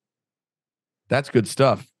 That's good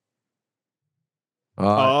stuff.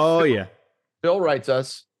 Yeah. Bill writes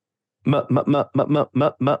us.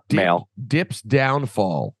 Mail. Dip's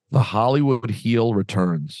downfall. The Hollywood heel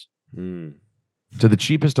returns to the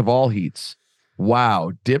cheapest of all heats.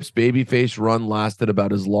 Wow. Dip's babyface run lasted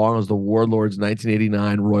about as long as the Warlord's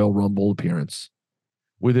 1989 Royal Rumble appearance.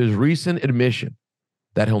 With his recent admission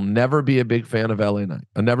that he'll never be a big fan of LA Knight.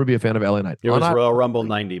 Never be a fan of LA Knight. It was Royal Rumble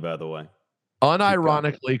 90, by the way.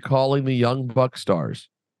 Unironically calling the Young Buck stars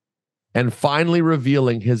and finally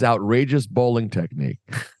revealing his outrageous bowling technique.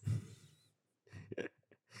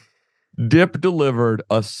 Dip delivered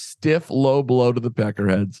a stiff low blow to the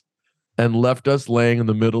Peckerheads and left us laying in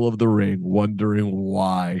the middle of the ring wondering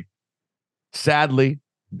why. Sadly,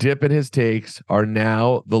 Dip and his takes are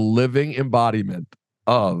now the living embodiment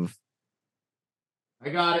of I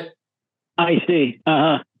got it. I see.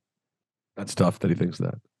 That's tough that he thinks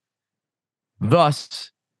that.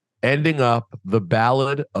 Thus, ending up the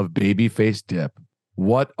ballad of Babyface Dip.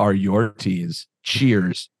 What are your teas?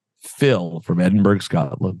 Cheers, Phil from Edinburgh,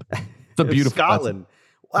 Scotland. It's a beautiful Scotland.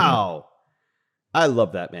 Wow. I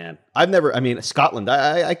love that, man. Scotland.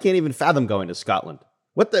 I can't even fathom going to Scotland.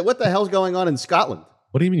 What the hell's going on in Scotland?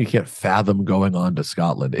 What do you mean you can't fathom going on to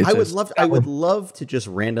Scotland? I would love to just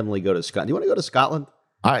randomly go to Scotland. Do you want to go to Scotland?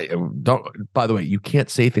 I don't. By the way, you can't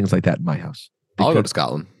say things like that in my house. I'll go to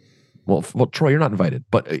Scotland. Well, Troy, you're not invited.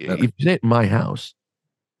 But if you say it in my house,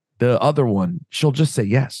 the other one, she'll just say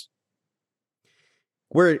yes.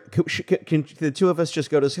 Where can the two of us just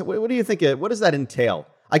go to? What do you think? What does that entail?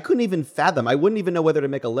 I couldn't even fathom. I wouldn't even know whether to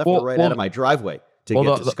make a left or right out of my driveway to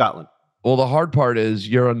get to Scotland. Well, the hard part is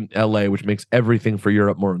you're in LA, which makes everything for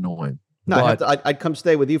Europe more annoying. No, I'd come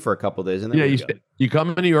stay with you for a couple of days, and then you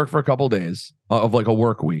come to New York for a couple of days of like a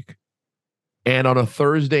work week, and on a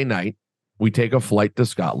Thursday night we take a flight to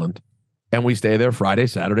Scotland, and we stay there Friday,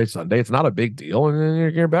 Saturday, Sunday. It's not a big deal, and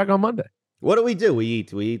then you're back on Monday. What do? We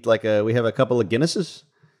eat. We eat we have a couple of Guinnesses.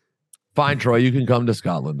 Fine, Troy, you can come to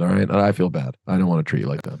Scotland. All right, I feel bad. I don't want to treat you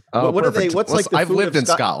like that. What are they? What's like? I've lived in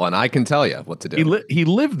Scotland. I can tell you what to do. He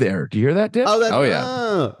lived there. Do you hear that, Dick? Oh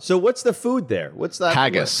yeah. So what's the food there? What's that?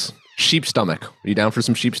 Haggis, sheep stomach. Are you down for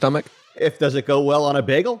some sheep stomach? Does it go well on a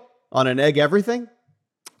bagel, on an egg, everything?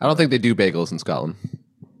 I don't think they do bagels in Scotland.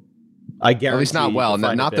 I guarantee. At least not well.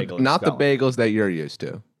 Not the bagels that you're used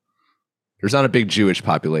to. There's not a big Jewish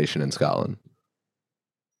population in Scotland.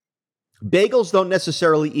 Bagels don't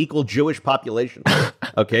necessarily equal Jewish population.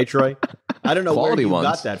 Okay, Troy? I don't know where you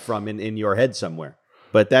got that from in your head somewhere,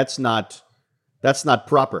 but that's not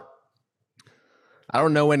proper. I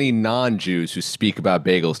don't know any non-Jews who speak about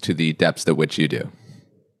bagels to the depths at which you do.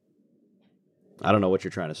 I don't know what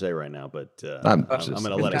you're trying to say right now, but I'm going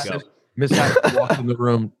to let it go. Miss Hatton walked in the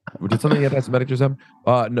room. Did something anti-Semitic just happen?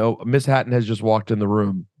 No, Miss Hatton has just walked in the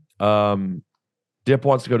room. Dip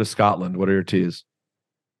wants to go to Scotland. What are your T's?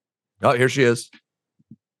 Oh, here she is.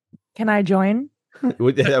 Can I join?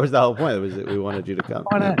 That was the whole point. We wanted you to come.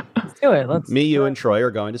 Let's do it. Me, you, and Troy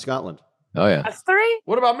are going to Scotland. Oh yeah. Us three?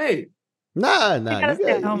 What about me? Nah.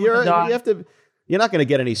 You're not going to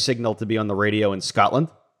get any signal to be on the radio in Scotland.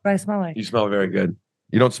 What do I smell like? You smell very good.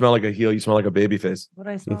 You don't smell like a heel. You smell like a baby face. What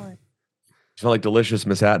do I smell like? You smell like delicious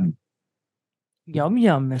Miss Hatton. Yum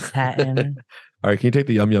yum, Miss Hatton. All right, can you take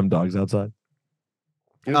the yum yum dogs outside?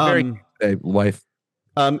 It was very hey, wife.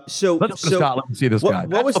 So let's go to Scotland and see this guy.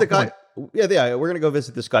 What was the guy? Yeah, we're gonna go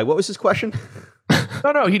visit this guy. What was his question?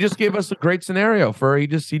 No, he just gave us a great scenario for he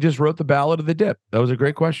just wrote the Ballad of the Dip. That was a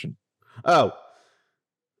great question. Oh,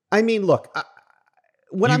 I mean, look,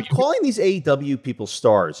 when I'm calling these AEW people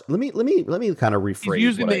stars, let me kind of rephrase. He's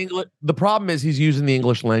using the English. The problem is he's using the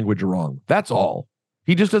English language wrong. That's all.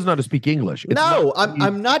 He just doesn't know how to speak English.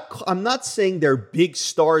 I'm not saying they're big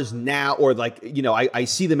stars now, or like, I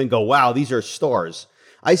see them and go, wow, these are stars.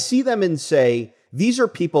 I see them and say, these are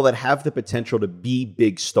people that have the potential to be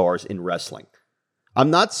big stars in wrestling.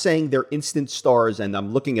 I'm not saying they're instant stars and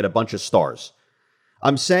I'm looking at a bunch of stars.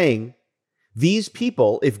 I'm saying these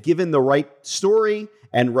people, if given the right story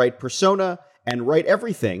and right persona and right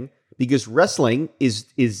everything, because wrestling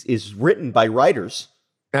is written by writers.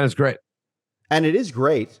 And it's great. And it is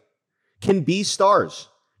great, can be stars.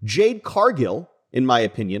 Jade Cargill, in my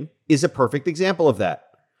opinion, is a perfect example of that.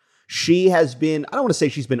 She has been, I don't want to say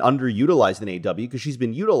she's been underutilized in AEW because she's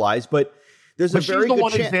been utilized, but there's a very good chance. She's the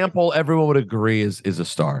one example everyone would agree is a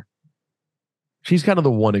star. She's kind of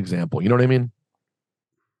the one example. You know what I mean?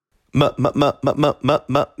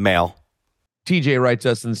 Male. TJ writes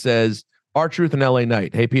us and says, R-Truth and LA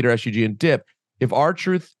Knight. Hey, Peter, SUG, and Dip. If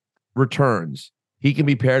R-Truth returns, he can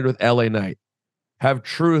be paired with LA Knight. Have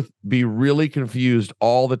Truth be really confused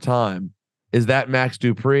all the time. Is that Max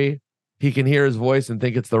Dupree? He can hear his voice and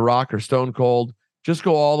think it's The Rock or Stone Cold. Just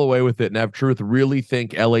go all the way with it and have Truth really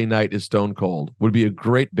think LA Knight is Stone Cold. Would be a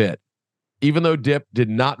great bit. Even though Dip did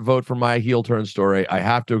not vote for my heel turn story, I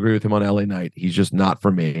have to agree with him on LA Knight. He's just not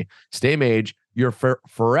for me. Stay mage. You're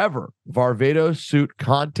forever Varvatos suit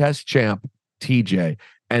contest champ, TJ.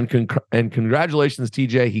 And congratulations,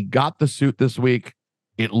 TJ. He got the suit this week.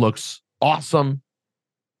 It looks awesome.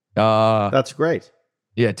 That's great.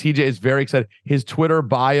 Yeah, TJ is very excited. His Twitter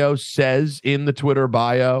bio says in the Twitter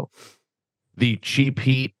bio, the Cheap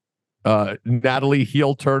Heat Natalie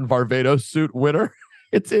heel turn Varvatos suit winner.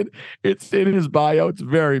 It's in his bio. It's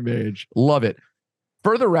very mage. Love it.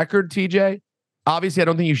 For the record, TJ, obviously I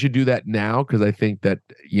don't think you should do that now because I think that,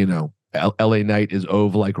 LA Knight is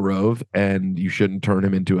Ove like Rove and you shouldn't turn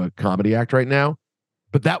him into a comedy act right now.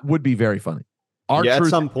 But that would be very funny. At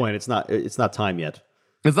some point, it's not time yet.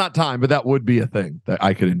 It's not time, but that would be a thing that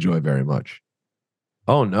I could enjoy very much.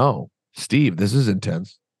 Oh no, Steve, this is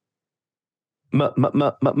intense.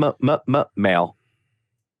 Male.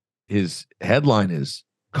 His headline is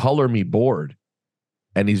 "Color Me Bored,"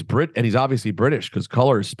 and he's obviously British because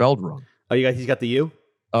color is spelled wrong. Oh, he's got the U.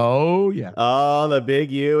 Oh yeah. Oh, the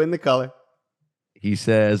big U in the color. He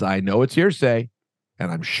says, "I know it's hearsay,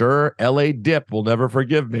 and I'm sure LA Dip will never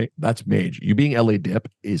forgive me." That's mage. You being LA Dip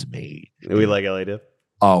is mage. We like LA Dip.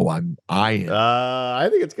 Oh, I am. I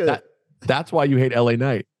think it's good. That's why you hate LA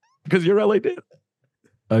Knight because you're LA Dip.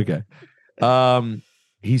 Okay.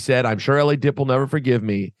 He said, "I'm sure LA Dip will never forgive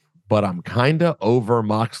me, but I'm kinda over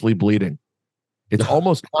Moxley bleeding. It's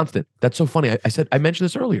almost constant." That's so funny. I mentioned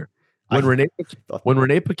this earlier. When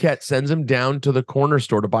Renee Paquette sends him down to the corner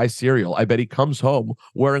store to buy cereal, I bet he comes home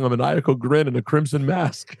wearing a maniacal grin and a crimson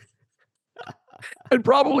mask, and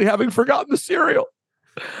probably having forgotten the cereal.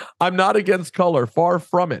 I'm not against color, far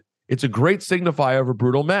from it. It's a great signifier of a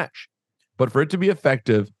brutal match. But for it to be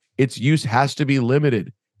effective, its use has to be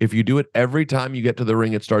limited. If you do it every time you get to the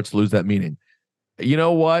ring, it starts to lose that meaning. You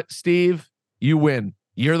know what, Steve? You win.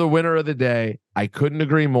 You're the winner of the day. I couldn't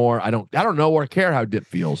agree more. I don't know or care how Dip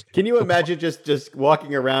feels. Can you imagine just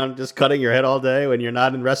walking around, just cutting your head all day when you're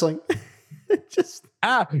not in wrestling?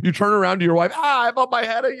 You turn around to your wife. I'm on my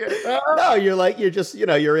head again. No,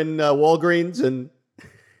 you're in Walgreens and.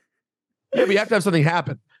 Yeah, but you have to have something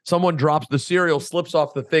happen. Someone drops the cereal, slips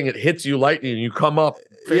off the thing, it hits you lightning, and you come up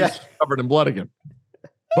covered in blood again.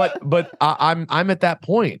 But I'm at that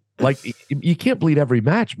point. Like you can't bleed every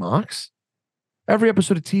match, Mox. Every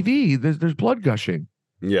episode of TV, there's blood gushing.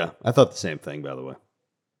 Yeah, I thought the same thing, by the way.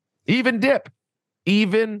 Even Dip,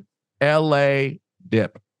 even LA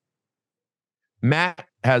Dip. Matt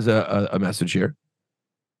has a message here.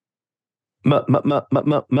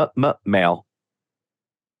 Mail.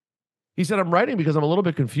 He said, I'm writing because I'm a little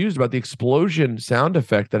bit confused about the explosion sound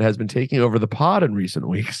effect that has been taking over the pod in recent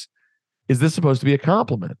weeks. Is this supposed to be a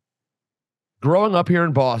compliment? Growing up here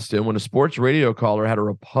in Boston, when a sports radio caller had a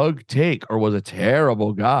repug take or was a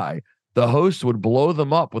terrible guy, the host would blow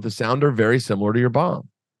them up with a sounder very similar to your bomb.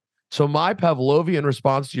 So my Pavlovian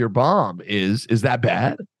response to your bomb is that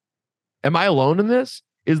bad? Am I alone in this?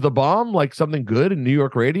 Is the bomb like something good in New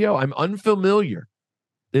York radio? I'm unfamiliar.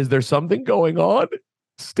 Is there something going on?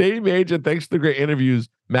 Stay mage, and thanks to the great interviews,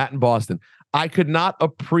 Matt in Boston. I could not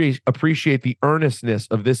appreciate the earnestness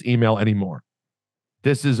of this email anymore.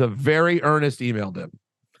 This is a very earnest email, Dim.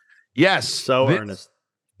 Yes. So earnest.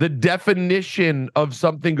 The definition of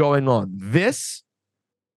something going on. This.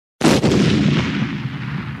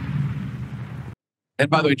 And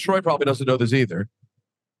by the way, Troy probably doesn't know this either,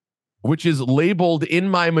 which is labeled in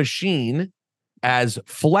my machine as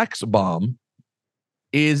Flex Bomb,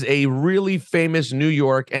 is a really famous New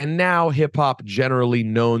York and now hip-hop generally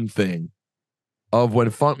known thing of when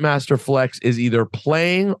Funkmaster Flex is either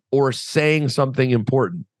playing or saying something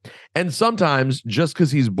important. And sometimes just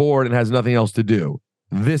because he's bored and has nothing else to do.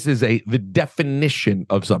 This is the definition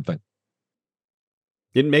of something.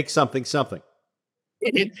 It makes something something.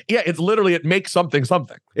 It's literally, it makes something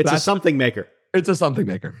something. It's a something maker. It's a something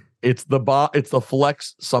maker. It's the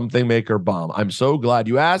Flex something maker bomb. I'm so glad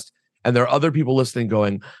you asked. And there are other people listening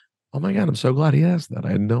going, oh my God, I'm so glad he asked that. I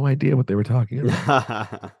had no idea what they were talking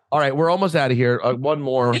about. All right, we're almost out of here. One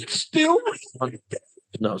more. It's still.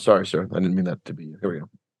 No, sorry, sir. I didn't mean that to be you. Here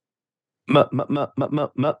we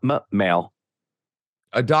go. Mail.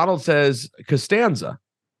 Donald says, Costanza.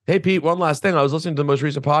 Hey, Pete, one last thing. I was listening to the most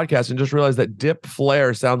recent podcast and just realized that Dip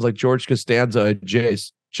Flair sounds like George Costanza at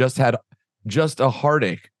Jace. Just a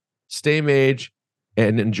heartache. Stay mage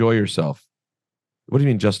and enjoy yourself. What do you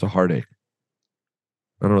mean, just a heartache?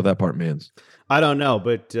 I don't know what that part means. I don't know,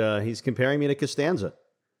 but he's comparing me to Costanza.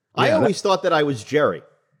 Yeah, I always thought that I was Jerry.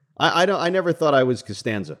 I never thought I was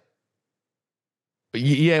Costanza.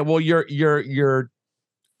 Yeah, well, you're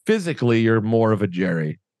physically you're more of a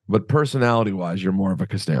Jerry, but personality wise, you're more of a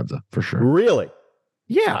Costanza for sure. Really?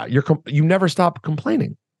 Yeah, you never stop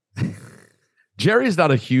complaining. Jerry's not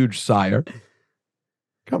a huge sire.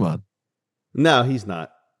 Come on. No, he's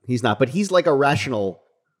not. He's not, but he's like a rational.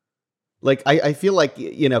 Like I feel like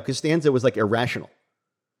Costanza was like irrational.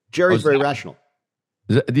 Jerry's very rational.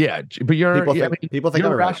 Yeah, but people think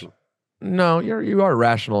I'm irrational. No, you are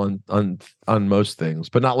rational on most things,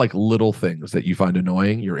 but not like little things that you find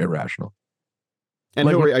annoying. You're irrational. And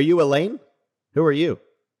like, are you, Elaine? Who are you?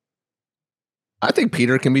 I think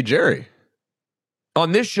Peter can be Jerry.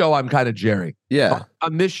 On this show, I'm kind of Jerry. Yeah.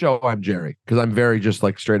 On this show, I'm Jerry because I'm very just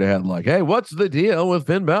like straight ahead, like, hey, what's the deal with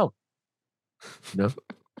Finn Balor? No.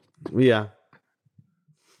 Yeah.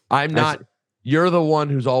 I'm not. You're the one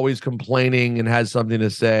who's always complaining and has something to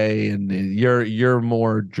say, and you're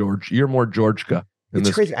more George. You're more Georgeka.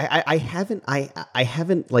 It's crazy. I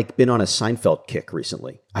haven't like been on a Seinfeld kick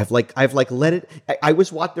recently. I've let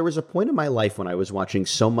it. There was a point in my life when I was watching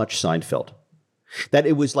so much Seinfeld that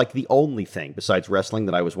it was like the only thing besides wrestling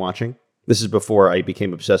that I was watching. This is before I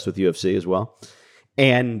became obsessed with UFC as well.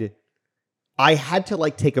 And I had to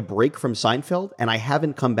like take a break from Seinfeld, and I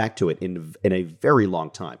haven't come back to it in a very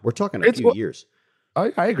long time. We're talking a few years.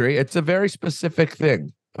 I agree. It's a very specific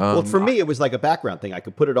thing. Well, for me, it was like a background thing. I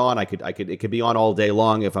could put it on. It could be on all day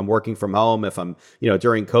long if I'm working from home, if I'm,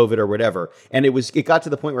 during COVID or whatever. And it got to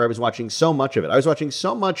the point where I was watching so much of it. I was watching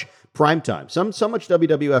so much primetime, so much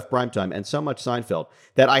WWF primetime, and so much Seinfeld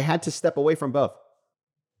that I had to step away from both.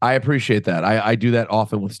 I appreciate that. I do that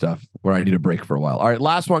often with stuff where I need a break for a while. All right,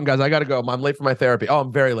 last one, guys. I got to go. I'm late for my therapy. Oh,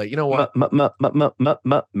 I'm very late. You know what?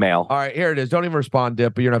 Mail. All right, here it is. Don't even respond,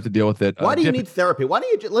 Dip, but you don't have to deal with it. Why do you need therapy? Why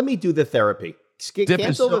don't you let me do the therapy?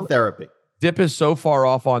 Cancel the therapy. Dip is so far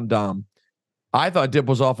off on Dom. I thought Dip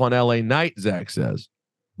was off on LA Knight, Zach says.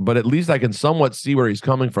 But at least I can somewhat see where he's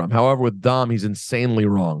coming from. However, with Dom, he's insanely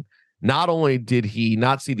wrong. Not only did he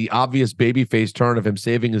not see the obvious babyface turn of him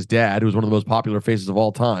saving his dad, who's one of the most popular faces of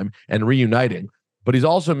all time, and reuniting, but he's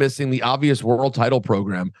also missing the obvious world title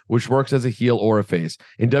program, which works as a heel or a face.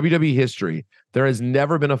 In WWE history, there has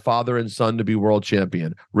never been a father and son to be world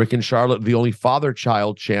champion. Rick and Charlotte, the only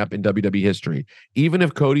father-child champ in WWE history. Even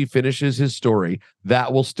if Cody finishes his story,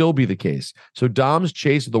 that will still be the case. So Dom's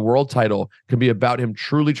chase of the world title can be about him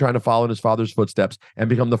truly trying to follow in his father's footsteps and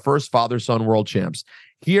become the first father-son world champs.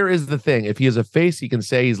 Here is the thing. If he is a face, he can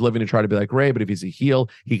say he's living to try to be like Ray, but if he's a heel,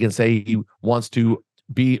 he can say he wants to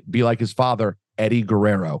be like his father, Eddie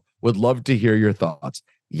Guerrero. Would love to hear your thoughts.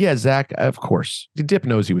 Yeah, Zach, of course. Dip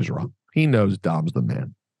knows he was wrong. He knows Dom's the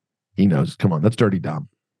man. He knows. Come on, that's dirty Dom.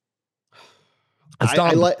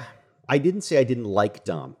 I didn't say I didn't like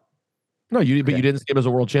Dom. No, but you didn't see him as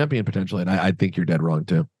a world champion potentially, and I think you're dead wrong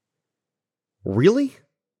too. Really?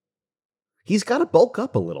 He's got to bulk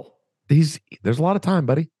up a little. There's a lot of time,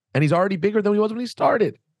 buddy, and he's already bigger than he was when he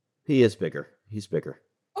started. He is bigger. He's bigger.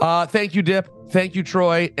 Thank you, Dip. Thank you,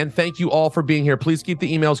 Troy. And thank you all for being here. Please keep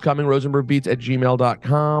the emails coming,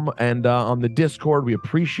 rosenbergbeats@gmail.com. And on the Discord, we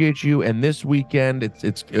appreciate you. And this weekend,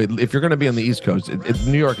 it's if you're going to be on the East Coast, it's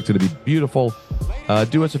New York, it's going to be beautiful.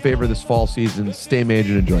 Do us a favor this fall season. Stay mage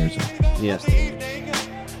and enjoy yourself. Yes.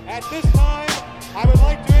 At this time, I would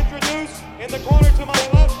like to introduce in the corner to my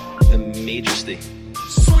left, the Majesty.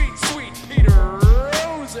 Sweet Peter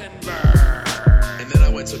Rosenberg. And then I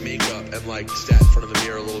went to makeup and sat in front of the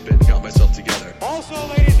mirror a little bit and got myself together. Also,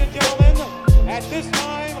 ladies and gentlemen, at this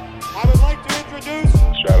time, I would like to introduce.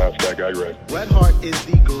 Shout out to that guy, Red. Bret Hart is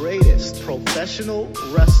the greatest professional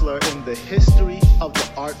wrestler in the history of the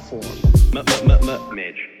art form.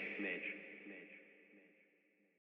 Midge.